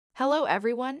Hello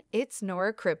everyone, it's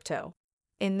Nora Crypto.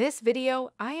 In this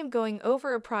video, I am going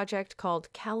over a project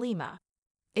called Kalima.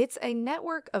 It's a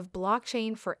network of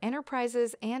blockchain for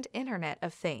enterprises and Internet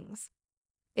of Things.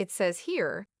 It says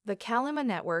here, the Kalima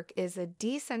network is a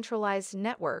decentralized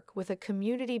network with a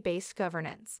community-based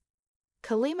governance.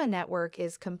 Kalima network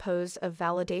is composed of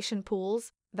validation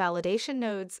pools, validation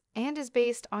nodes, and is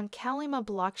based on Kalima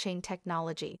blockchain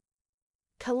technology.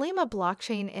 Kalima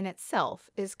blockchain in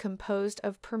itself is composed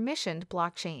of permissioned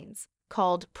blockchains,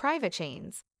 called private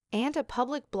chains, and a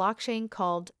public blockchain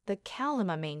called the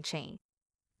Kalima main chain.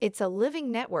 It's a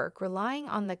living network relying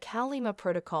on the Kalima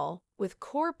protocol with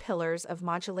core pillars of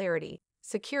modularity,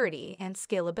 security, and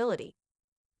scalability.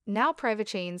 Now private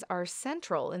chains are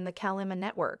central in the Kalima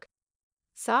network.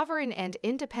 Sovereign and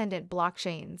independent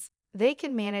blockchains, they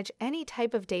can manage any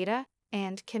type of data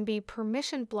and can be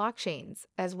permissioned blockchains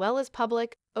as well as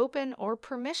public, open, or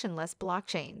permissionless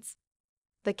blockchains.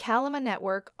 The Kalima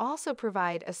network also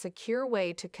provides a secure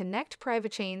way to connect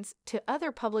private chains to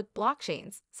other public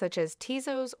blockchains such as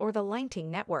Tezos or the Lightning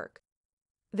Network.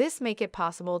 This makes it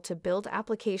possible to build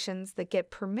applications that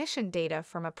get permission data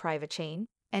from a private chain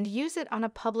and use it on a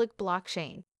public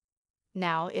blockchain.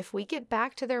 Now, if we get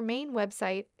back to their main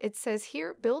website, it says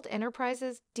here build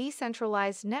enterprises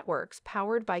decentralized networks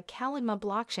powered by Kalima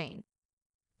blockchain.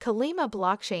 Kalima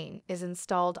blockchain is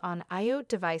installed on IoT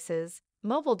devices,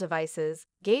 mobile devices,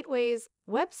 gateways,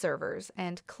 web servers,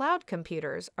 and cloud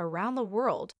computers around the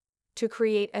world to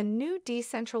create a new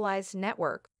decentralized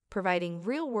network providing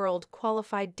real-world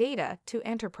qualified data to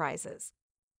enterprises.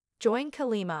 Join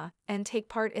Kalima and take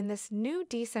part in this new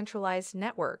decentralized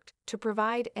network to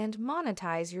provide and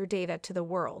monetize your data to the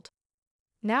world.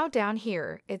 Now down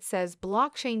here, it says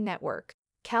Blockchain Network.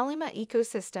 Kalima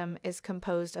ecosystem is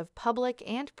composed of public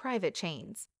and private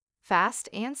chains, fast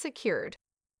and secured.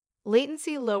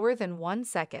 Latency lower than 1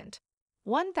 second.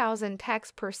 1,000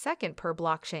 texts per second per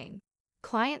blockchain.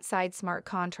 Client-side smart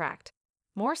contract.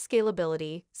 More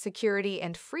scalability, security,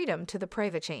 and freedom to the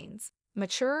private chains.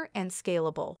 Mature and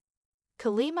scalable.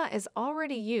 Kalima is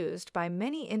already used by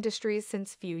many industries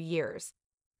since few years.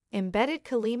 Embedded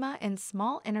Kalima in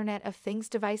small Internet of Things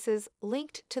devices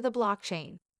linked to the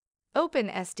blockchain. Open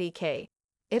SDK.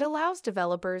 It allows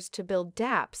developers to build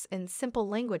dApps in simple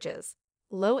languages.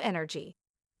 Low energy.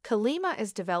 Kalima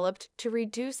is developed to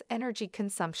reduce energy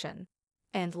consumption.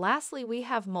 And lastly, we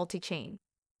have multi-chain.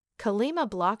 Kalima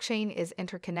blockchain is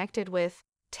interconnected with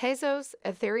Tezos,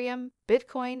 Ethereum,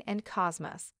 Bitcoin, and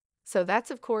Cosmos. So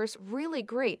that's, of course, really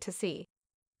great to see.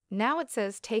 Now it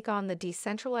says take on the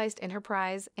decentralized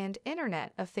enterprise and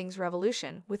Internet of Things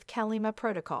revolution with Kalima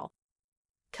protocol.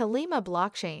 Kalima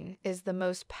blockchain is the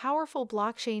most powerful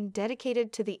blockchain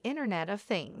dedicated to the Internet of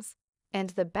Things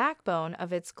and the backbone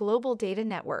of its global data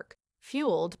network,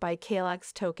 fueled by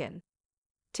KLX token.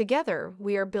 Together,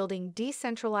 we are building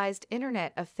decentralized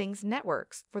Internet of Things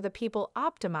networks for the people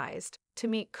optimized to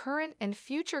meet current and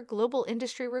future global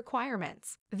industry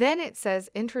requirements. Then it says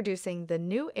introducing the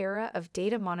new era of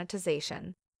data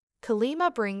monetization.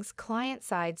 Kalima brings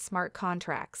client-side smart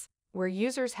contracts, where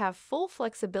users have full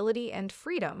flexibility and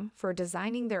freedom for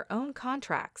designing their own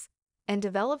contracts and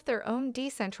develop their own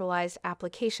decentralized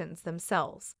applications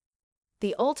themselves.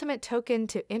 The ultimate token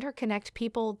to interconnect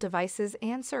people, devices,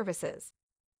 and services.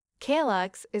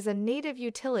 KLX is a native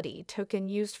utility token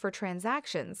used for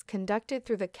transactions conducted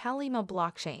through the Kalima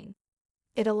blockchain.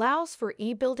 It allows for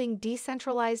e-building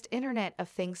decentralized Internet of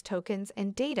Things tokens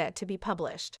and data to be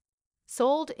published,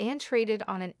 sold and traded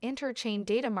on an interchain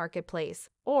data marketplace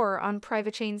or on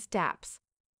private chains dApps.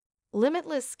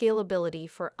 Limitless scalability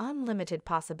for unlimited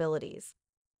possibilities.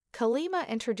 Kalima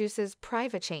introduces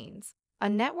private chains, a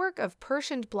network of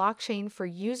permissioned blockchain for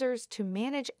users to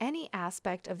manage any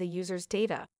aspect of the user's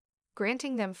data,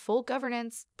 granting them full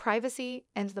governance, privacy,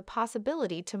 and the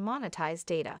possibility to monetize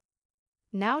data.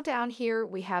 Now down here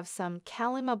we have some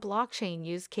Kalima blockchain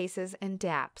use cases and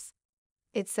dApps.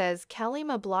 It says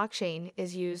Kalima blockchain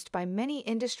is used by many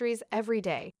industries every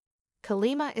day.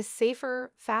 Kalima is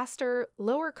safer, faster,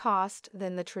 lower cost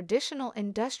than the traditional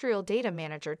industrial data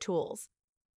manager tools.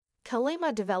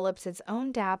 Kalima develops its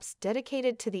own dApps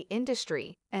dedicated to the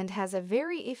industry and has a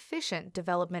very efficient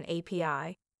development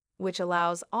API, which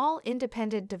allows all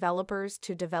independent developers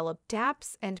to develop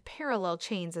dApps and parallel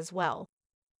chains as well.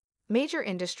 Major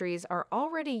industries are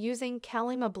already using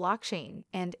Kalima blockchain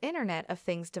and Internet of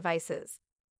Things devices.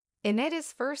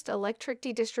 Enedis first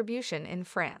electricity distribution in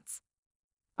France.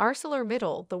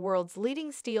 ArcelorMittal, the world's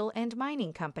leading steel and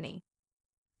mining company.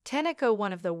 Tenneco,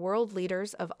 one of the world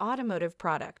leaders of automotive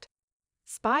product.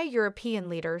 SPY, European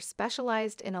leader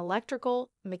specialized in electrical,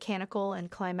 mechanical,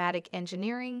 and climatic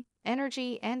engineering,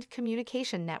 energy, and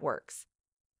communication networks.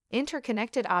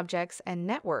 Interconnected objects and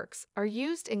networks are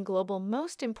used in global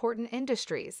most important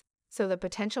industries, so the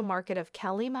potential market of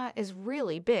Kalima is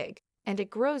really big, and it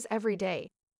grows every day.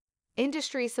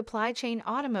 Industry supply chain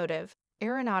automotive,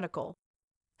 aeronautical,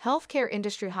 healthcare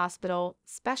industry hospital,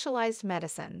 specialized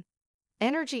medicine,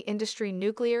 energy industry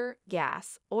nuclear,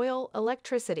 gas, oil,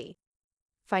 electricity,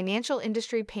 financial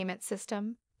industry payment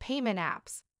system, payment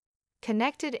apps,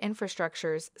 connected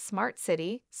infrastructures, smart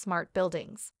city, smart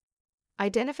buildings,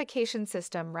 identification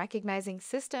system recognizing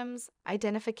systems,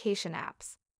 identification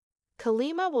apps.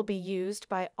 Kalima will be used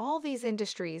by all these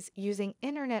industries using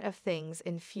Internet of Things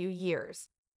in few years.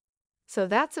 So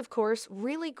that's of course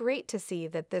really great to see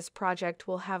that this project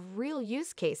will have real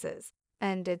use cases,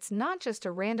 and it's not just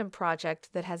a random project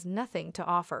that has nothing to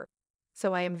offer.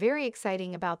 So I am very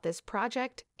excited about this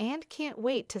project and can't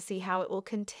wait to see how it will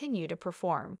continue to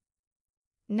perform.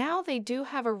 Now they do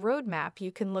have a roadmap.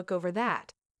 You can look over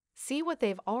that, see what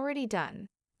they've already done,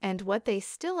 and what they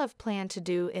still have planned to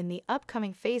do in the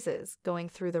upcoming phases. Going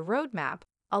through the roadmap,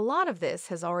 a lot of this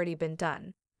has already been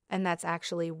done. And that's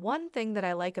actually one thing that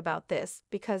I like about this,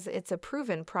 because it's a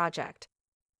proven project.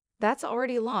 That's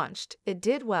already launched, it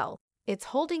did well, it's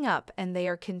holding up, and they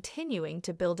are continuing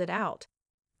to build it out.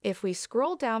 If we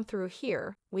scroll down through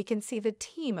here, we can see the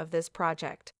team of this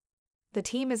project. The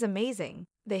team is amazing.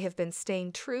 They have been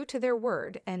staying true to their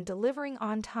word and delivering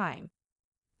on time.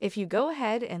 If you go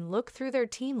ahead and look through their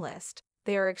team list,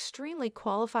 they are extremely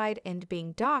qualified, and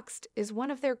being doxed is one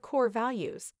of their core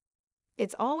values.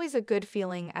 It's always a good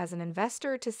feeling as an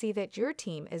investor to see that your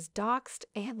team is doxed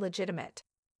and legitimate.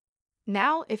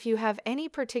 Now, if you have any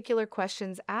particular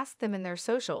questions, ask them in their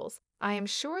socials. I am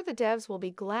sure the devs will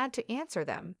be glad to answer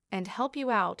them and help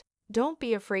you out. Don't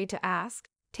be afraid to ask.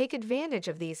 Take advantage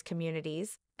of these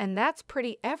communities. And that's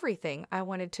pretty everything I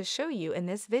wanted to show you in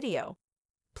this video.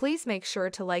 Please make sure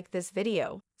to like this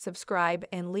video, subscribe,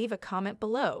 and leave a comment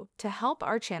below to help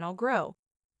our channel grow.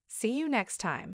 See you next time.